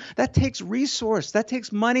season. That takes resource. That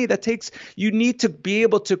takes money. You need to be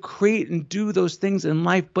able to create and do those things in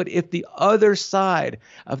life. But if the other side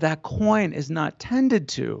of that coin is not tended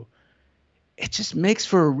to, it just makes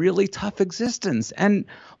for a really tough existence. And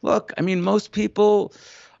look, I mean, most people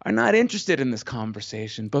are not interested in this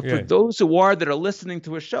conversation. But for those who are, that are listening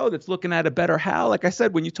to a show that's looking at a better how, like I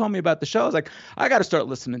said, when you told me about the show, I was like, I got to start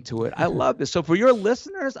listening to it. I love this. So for your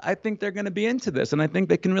listeners, I think they're going to be into this, and I think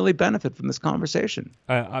they can really benefit from this conversation.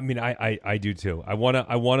 I do too. I want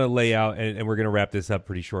to lay out, and we're going to wrap this up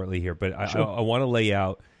pretty shortly here, but I want to lay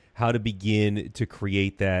out how to begin to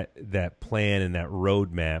create that plan and that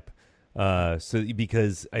roadmap.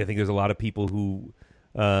 Because I think there's a lot of people who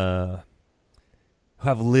have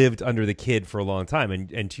lived under the kid for a long time,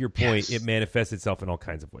 and to your point, it manifests itself in all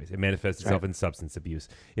kinds of ways. It manifests itself in substance abuse.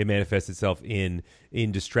 It manifests itself in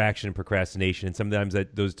distraction and procrastination, and sometimes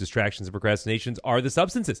those distractions and procrastinations are the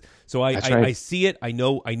substances. So I see it. I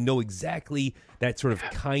know exactly that sort of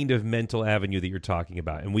kind of mental avenue that you're talking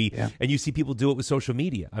about, and and you see people do it with social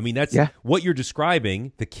media. I mean, that's what you're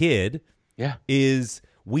describing. The kid is.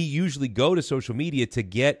 We usually go to social media to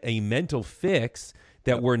get a mental fix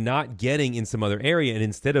that we're not getting in some other area. And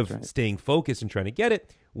instead of staying focused and trying to get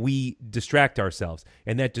it, we distract ourselves.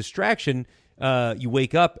 And that distraction, you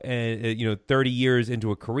wake up and 30 years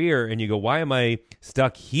into a career and you go, why am I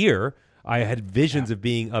stuck here? I had visions of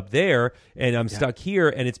being up there and I'm stuck here.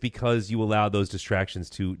 And it's because you allow those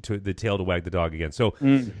distractions to the tail to wag the dog again. So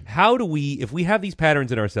how do we, if we have these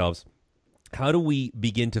patterns in ourselves, how do we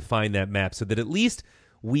begin to find that map so that at least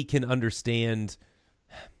we can understand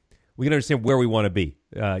where we want to be?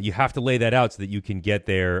 You have to lay that out so that you can get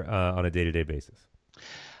there on a day-to-day basis.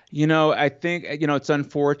 I think, it's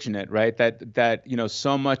unfortunate, right? That,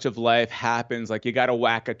 so much of life happens like you got to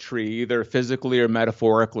whack a tree, either physically or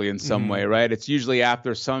metaphorically in some Hmm. way, right? It's usually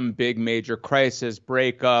after some big major crisis,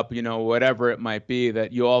 breakup, whatever it might be,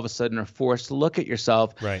 that you all of a sudden are forced to look at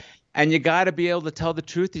yourself. Right. And you got to be able to tell the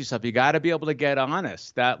truth to yourself. You got to be able to get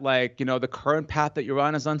honest that, like, the current path that you're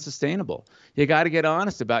on is unsustainable. You got to get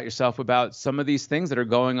honest about yourself about some of these things that are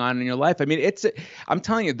going on in your life. I mean, I'm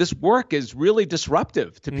telling you, this work is really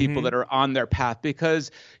disruptive to people Hmm. that are on their path, because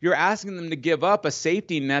you're asking them to give up a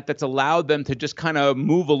safety net that's allowed them to just kind of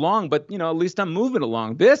move along. But, at least I'm moving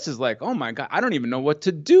along. This is like, oh my God, I don't even know what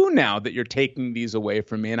to do now that you're taking these away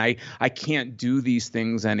from me. And I can't do these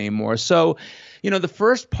things anymore. So, the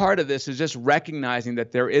first part of this is just recognizing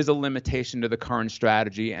that there is a limitation to the current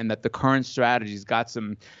strategy, and that the current strategy's got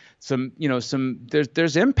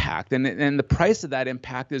there's impact, and the price of that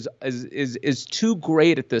impact is too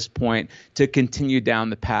great at this point to continue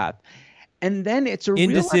down the path. And then it's a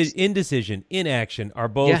real Indecision, inaction are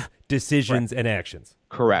both yeah, decisions and actions.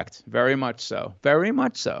 correct. Very much so. Very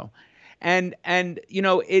much so. And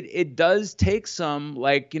it does take some,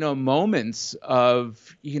 like, moments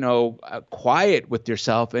of, quiet with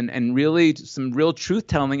yourself, and really some real truth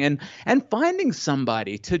telling, and finding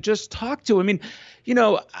somebody to just talk to. I mean,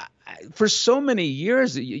 for so many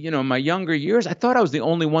years, my younger years, I thought I was the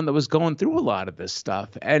only one that was going through a lot of this stuff.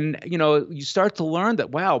 And, you start to learn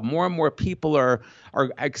that, wow, more and more people are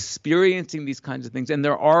experiencing these kinds of things. And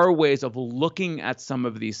there are ways of looking at some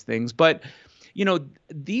of these things. But,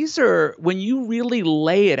 these are, when you really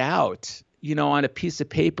lay it out, on a piece of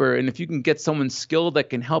paper, and if you can get someone skilled that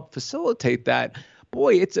can help facilitate that,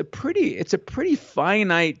 boy, it's a pretty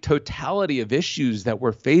finite totality of issues that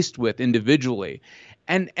we're faced with individually.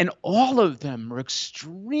 And all of them are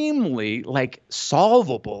extremely, like,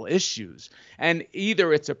 solvable issues. And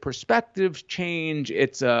either it's a perspective change,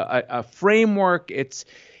 it's a framework,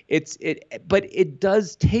 but it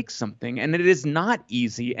does take something, and it is not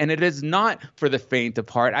easy, and it is not for the faint of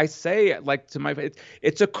heart. I say, like,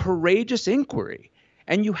 it's a courageous inquiry,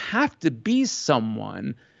 and you have to be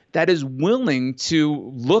someone that is willing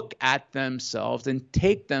to look at themselves and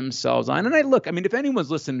take themselves on. And I mean, if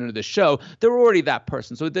anyone's listening to the show, they're already that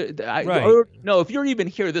person. So Right. no, if you're even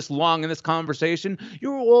here this long in this conversation,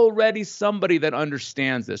 you're already somebody that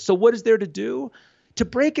understands this. So what is there to do? To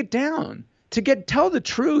break it down, to tell the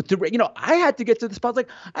truth. I had to get to the spot like,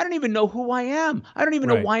 I don't even know who I am. I don't even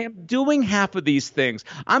know Right. why I'm doing half of these things.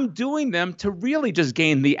 I'm doing them to really just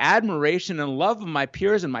gain the admiration and love of my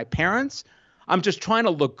peers and my parents. I'm just trying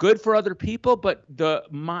to look good for other people. But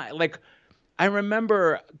I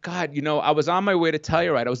remember, God, I was on my way to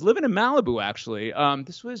Telluride. I was living in Malibu, actually.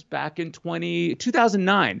 This was back in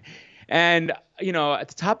 2009. And, at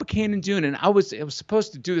the top of Canyon Dune, and I was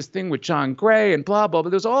supposed to do this thing with John Gray and blah, blah, but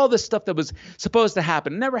there was all this stuff that was supposed to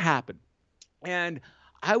happen. It never happened. And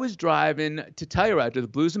I was driving to Telluride to the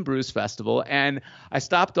Blues and Brews Festival, and I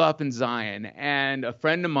stopped off in Zion, and a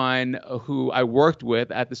friend of mine who I worked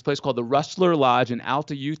with at this place called the Rustler Lodge in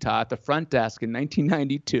Alta, Utah, at the front desk in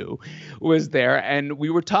 1992 was there, and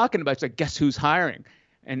we were talking about, she's like, guess who's hiring?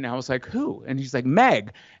 And I was like, who? And he's like,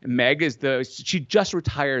 Meg. And Meg she just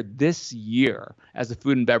retired this year as a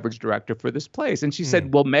food and beverage director for this place. And she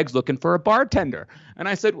said, well, Meg's looking for a bartender. And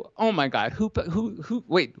I said, oh my God,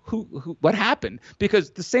 wait, what happened?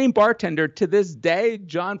 Because the same bartender to this day,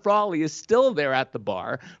 John Frawley, is still there at the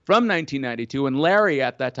bar from 1992. And Larry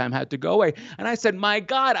at that time had to go away. And I said, my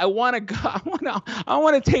God, I want to go. I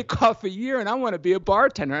want to take off a year, and I want to be a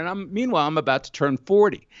bartender. And meanwhile, I'm about to turn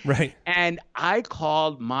 40. Right. And I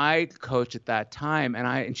called my coach at that time,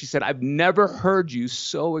 and she said, I've never heard you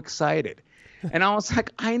so excited. And I was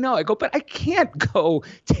like, I know. I go, but I can't go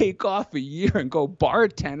take off a year and go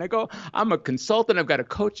bartend. I go, I'm a consultant. I've got a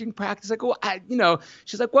coaching practice. I go,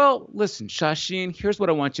 she's like, well, listen, Shasheen, here's what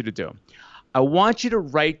I want you to do. I want you to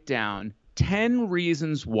write down 10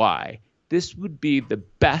 reasons why this would be the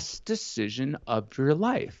best decision of your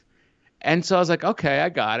life. And so I was like, okay, I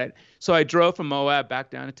got it. So I drove from Moab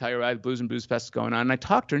back down to Telluride, the Blues and Booze Fest is going on. And I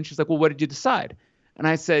talked to her, and she's like, well, what did you decide? And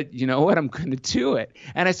I said, you know what, I'm going to do it.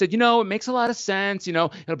 And I said, it makes a lot of sense.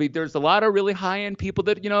 There's a lot of really high-end people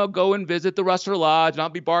that, go and visit the Rustler Lodge, and I'll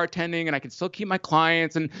be bartending, and I can still keep my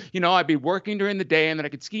clients, and, I'd be working during the day, and then I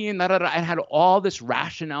could ski, and da, da, da. I had all this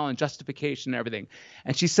rationale and justification and everything.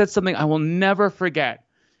 And she said something I will never forget.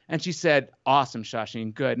 And she said, awesome,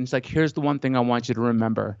 Shasheen, good. And it's like, here's the one thing I want you to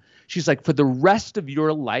remember. She's like, for the rest of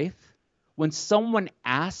your life, when someone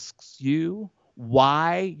asks you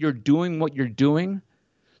why you're doing what you're doing,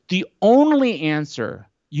 the only answer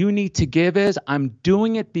you need to give is, I'm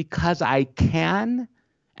doing it because I can,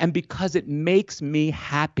 and because it makes me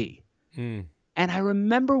happy. And I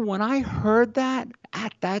remember when I heard that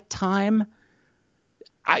at that time,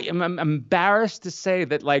 I'm embarrassed to say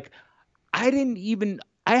that, like, I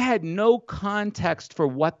had no context for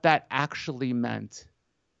what that actually meant.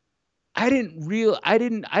 I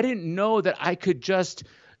didn't know that I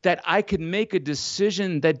could make a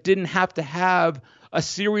decision that didn't have to have a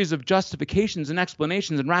series of justifications and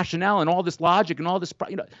explanations and rationale and all this logic and all this,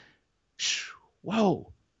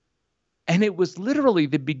 whoa. And it was literally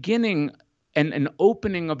the beginning and an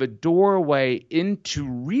opening of a doorway into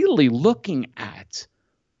really looking at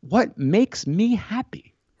what makes me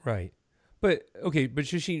happy. Right. But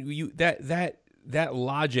Shasheen, that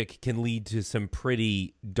logic can lead to some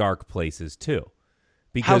pretty dark places too.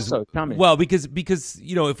 Because, how so? Tell me. Well, because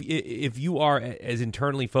if you are as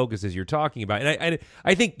internally focused as you're talking about, and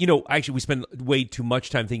I think actually we spend way too much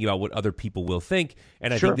time thinking about what other people will think,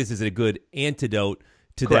 and I think this is a good antidote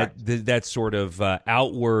to that sort of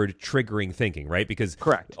outward triggering thinking, right? Because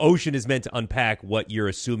Ocean is meant to unpack what you're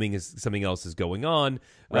assuming is something else is going on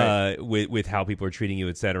with how people are treating you,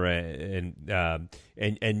 et cetera, and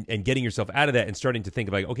getting yourself out of that and starting to think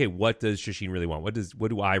about, okay, what does Shasheen really want? What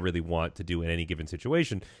do I really want to do in any given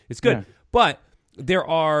situation? It's good, but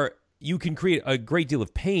you can create a great deal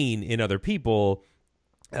of pain in other people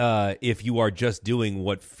if you are just doing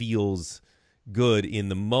what feels good in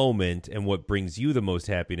the moment and what brings you the most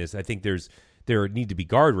happiness. I think there need to be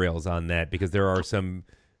guardrails on that, because there are some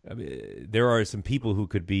people who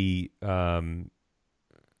could be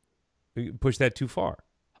push that too far.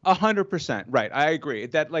 100%. Right. I agree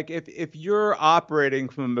that, like, if you're operating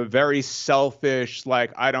from a very selfish,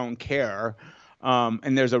 like, I don't care,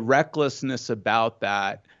 and there's a recklessness about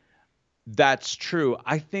that, that's true.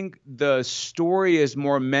 I think the story is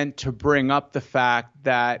more meant to bring up the fact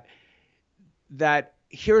that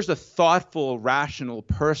here's a thoughtful, rational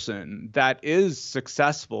person that is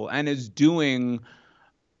successful and is doing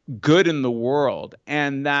good in the world,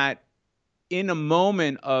 and that in a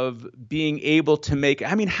moment of being able to make,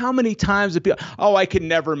 I mean, how many times have people, I could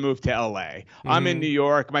never move to LA. I'm in New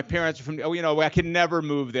York. My parents are from, I can never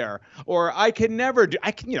move there. Or I can never do,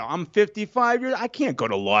 I'm 55 years. I can't go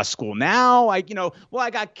to law school now. I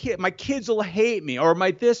got kids. My kids will hate me, or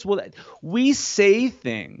we say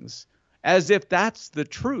things as if that's the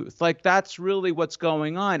truth. Like, that's really what's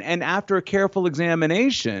going on. And after a careful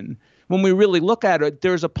examination, when we really look at it,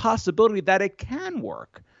 there's a possibility that it can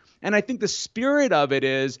work. And I think the spirit of it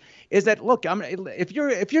is that, look,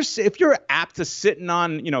 if you're apt to sitting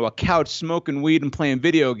on, a couch smoking weed and playing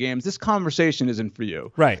video games, this conversation isn't for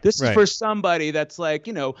you. Right. This is for somebody that's like,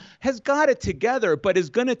 has got it together, but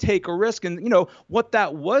is going to take a risk. And, what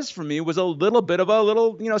that was for me was a little bit of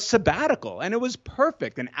a sabbatical, and it was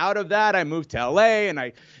perfect. And out of that, I moved to LA,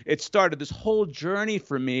 and it started this whole journey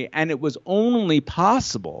for me. And it was only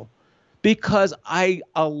possible because I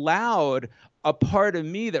allowed a part of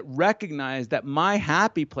me that recognized that my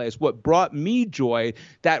happy place, what brought me joy,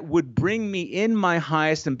 that would bring me in my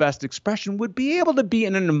highest and best expression, would be able to be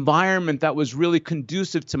in an environment that was really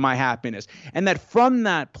conducive to my happiness. And that from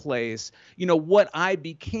that place, what I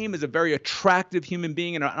became is a very attractive human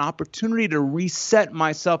being and an opportunity to reset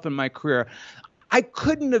myself in my career. I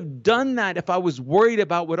couldn't have done that if I was worried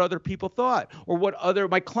about what other people thought, or what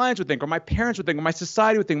my clients would think, or my parents would think, or my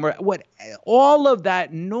society would think, what all of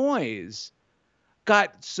that noise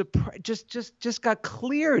got just got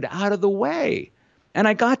cleared out of the way. And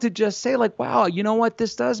I got to just say, like, wow, you know what?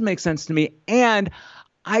 This does make sense to me. And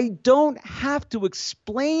I don't have to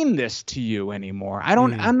explain this to you anymore.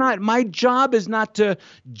 My job is not to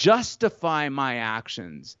justify my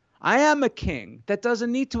actions. I am a king that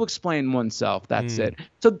doesn't need to explain oneself. That's it.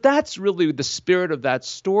 So that's really the spirit of that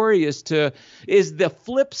story, is the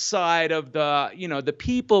flip side of the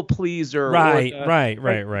people pleaser. Right.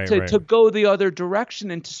 To go the other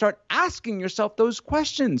direction and to start asking yourself those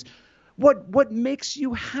questions. What makes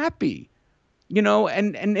you happy?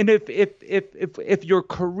 And if your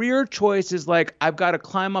career choice is like, I've got to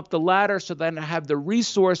climb up the ladder so that I have the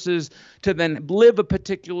resources to then live a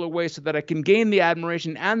particular way so that I can gain the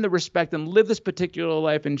admiration and the respect and live this particular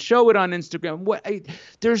life and show it on Instagram.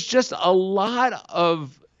 There's just a lot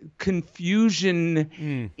of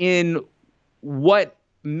confusion in what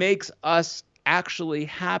makes us actually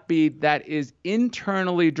happy that is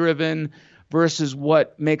internally driven versus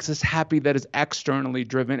what makes us happy that is externally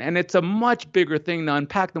driven. And it's a much bigger thing to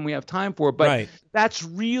unpack than we have time for. But that's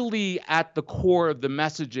really at the core of the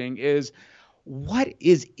messaging, is what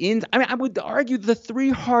is I would argue the three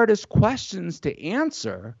hardest questions to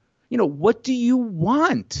answer. What do you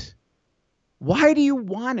want? Why do you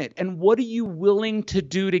want it? And what are you willing to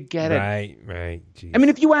do to get it? Right. Jeez. I mean,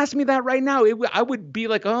 if you asked me that right now, I would be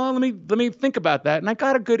like, oh, let me think about that. And I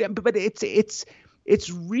got a good, but it's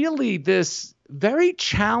really this very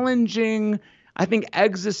challenging, I think,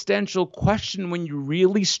 existential question when you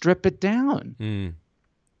really strip it down. And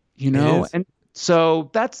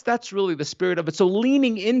so that's really the spirit of it. So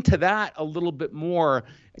leaning into that a little bit more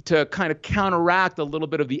to kind of counteract a little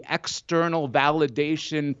bit of the external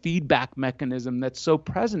validation feedback mechanism that's so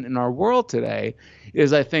present in our world today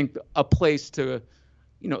is, I think, a place to,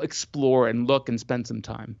 explore and look and spend some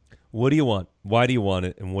time. What do you want? Why do you want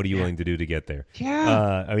it? And what are you willing to do to get there?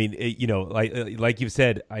 Yeah. I mean, like you've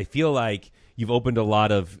said, I feel like you've opened a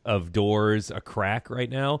lot of doors a crack right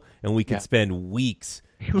now, and we could spend weeks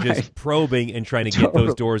just probing and trying to get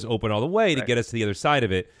those doors open all the way to get us to the other side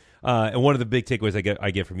of it. And one of the big takeaways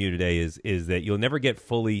I get from you today is that you'll never get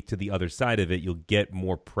fully to the other side of it. You'll get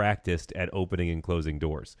more practiced at opening and closing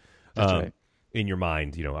doors. That's right. In your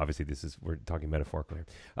mind, obviously we're talking metaphorically here.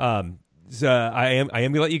 So I am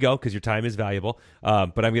going to let you go because your time is valuable.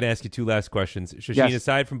 But I'm going to ask you two last questions. Shasheen,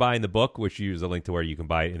 aside from buying the book, which you use a link to where you can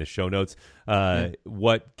buy it in the show notes, how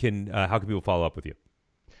can people follow up with you?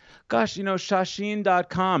 Gosh,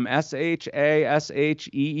 Shasheen.com,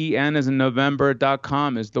 Shasheen as in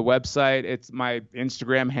November.com is the website. It's my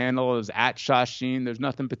Instagram handle is @Shasheen. There's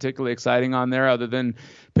nothing particularly exciting on there other than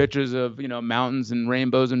pictures of, mountains and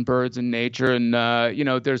rainbows and birds and nature. And,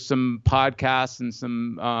 there's some podcasts and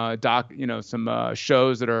some some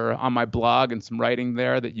shows that are on my blog and some writing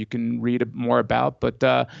there that you can read more about. But,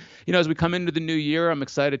 as we come into the new year, I'm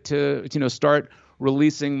excited to, start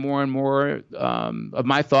releasing more and more of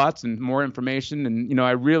my thoughts and more information. And,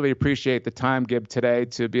 I really appreciate the time, Gib, today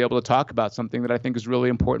to be able to talk about something that I think is really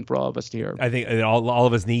important for all of us to hear. I think all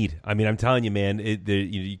of us need. I mean, I'm telling you, man,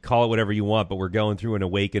 you call it whatever you want, but we're going through an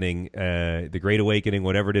awakening, the Great Awakening,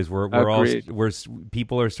 whatever it is.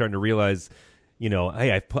 People are starting to realize,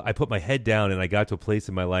 hey, I put my head down and I got to a place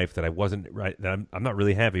in my life that I wasn't right, that I'm not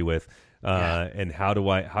really happy with. And how do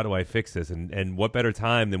I fix this? And what better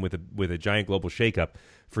time than with a giant global shakeup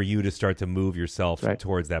for you to start to move yourself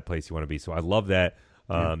towards that place you want to be? So I love that.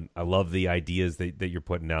 I love the ideas that you're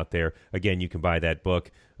putting out there. Again, you can buy that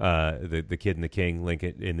book, The Kid and the King. Link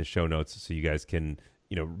it in the show notes so you guys can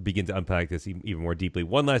begin to unpack this even more deeply.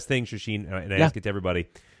 One last thing, Shasheen, and I ask it to everybody: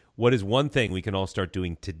 what is one thing we can all start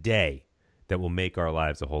doing today that will make our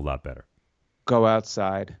lives a whole lot better? Go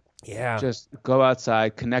outside. Yeah. Just go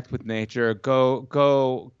outside, connect with nature,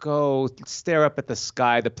 go stare up at the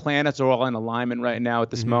sky. The planets are all in alignment right now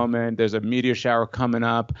at this moment. There's a meteor shower coming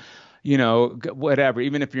up, whatever.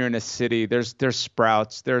 Even if you're in a city, there's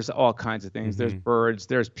sprouts, there's all kinds of things. There's birds,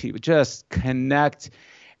 there's people. Just connect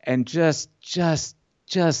and just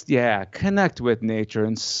connect with nature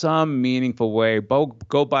in some meaningful way.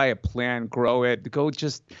 Go buy a plant, grow it, go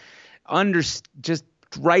just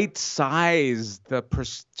right size get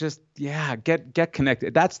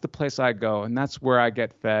connected. That's the place I go, and that's where I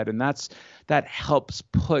get fed, and that helps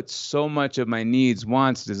put so much of my needs,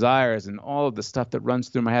 wants, desires, and all of the stuff that runs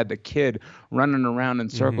through my head, the kid running around in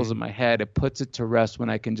circles in my head, it puts it to rest when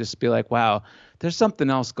I can just be like, wow, there's something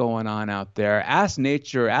else going on out there. Ask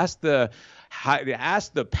nature, ask the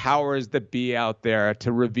powers that be out there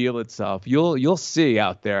to reveal itself. You'll see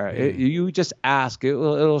out there. You just ask.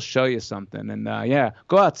 It'll show you something. And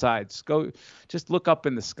go outside. Just look up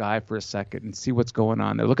in the sky for a second and see what's going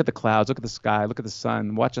on there. Look at the clouds. Look at the sky. Look at the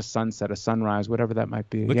sun. Watch a sunset, a sunrise, whatever that might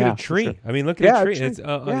be. Look at a tree. Sure. I mean, look at a tree.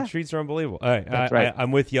 The trees are unbelievable. All right, that's right.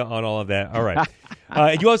 I'm with you on all of that. All right.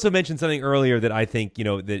 You also mentioned something earlier that I think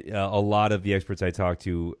that a lot of the experts I talk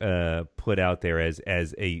to put out there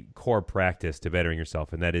as a core practice to bettering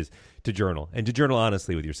yourself, and that is to journal, and to journal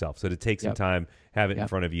honestly with yourself. So to take some time, have it in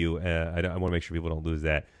front of you. I want to make sure people don't lose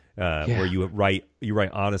that. Where you write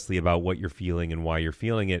honestly about what you're feeling and why you're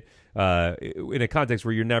feeling it, in a context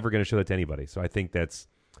where you're never going to show that to anybody. So I think that's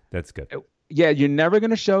good. Yeah, you're never going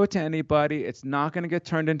to show it to anybody. It's not going to get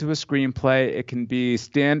turned into a screenplay. It can be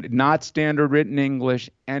not standard written English,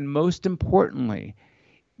 and most importantly,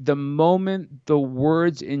 the moment the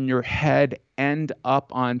words in your head end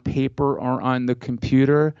up on paper or on the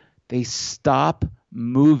computer, they stop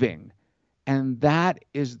moving. And that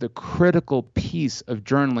is the critical piece of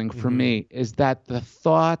journaling for me, is that the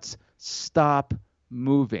thoughts stop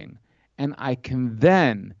moving. And I can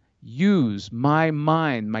then use my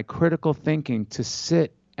mind, my critical thinking, to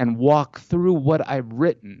sit and walk through what I've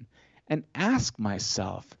written and ask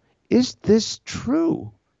myself, is this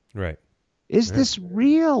true? Right. Is this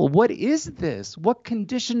real? What is this? What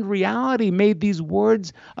conditioned reality made these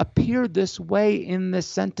words appear this way in this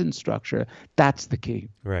sentence structure? That's the key.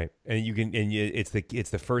 Right. And it's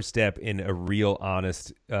the first step in a real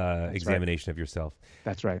honest examination of yourself.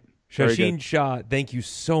 That's right. Shasheen Shah, thank you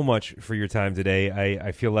so much for your time today.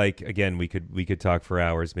 I feel like, again, we could talk for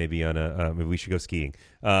hours. Maybe maybe we should go skiing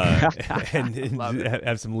and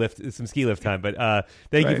have some ski lift time. But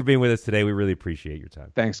thank you for being with us today. We really appreciate your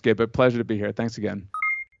time. Thanks, Gib. A pleasure to be here. Thanks again.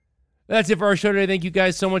 That's it for our show today. Thank you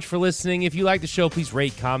guys so much for listening. If you like the show, please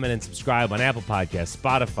rate, comment, and subscribe on Apple Podcasts,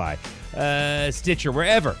 Spotify, Stitcher,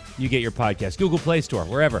 wherever you get your podcasts, Google Play Store,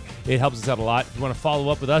 wherever. It helps us out a lot. If you want to follow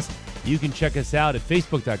up with us, you can check us out at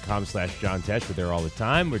facebook.com/John Tesh. We're there all the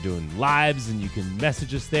time. We're doing lives, and you can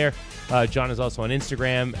message us there. John is also on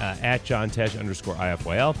Instagram at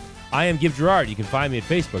JohnTesh_IFYL. I am Gib Gerard. You can find me at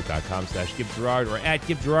facebook.com/Gib Gerard or at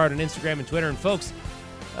Gib Gerard on Instagram and Twitter. And folks,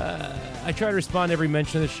 I try to respond to every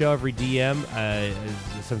mention of the show, every DM.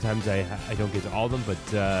 Sometimes I don't get to all of them, but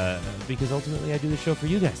because ultimately I do the show for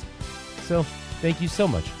you guys. So thank you so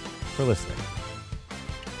much for listening.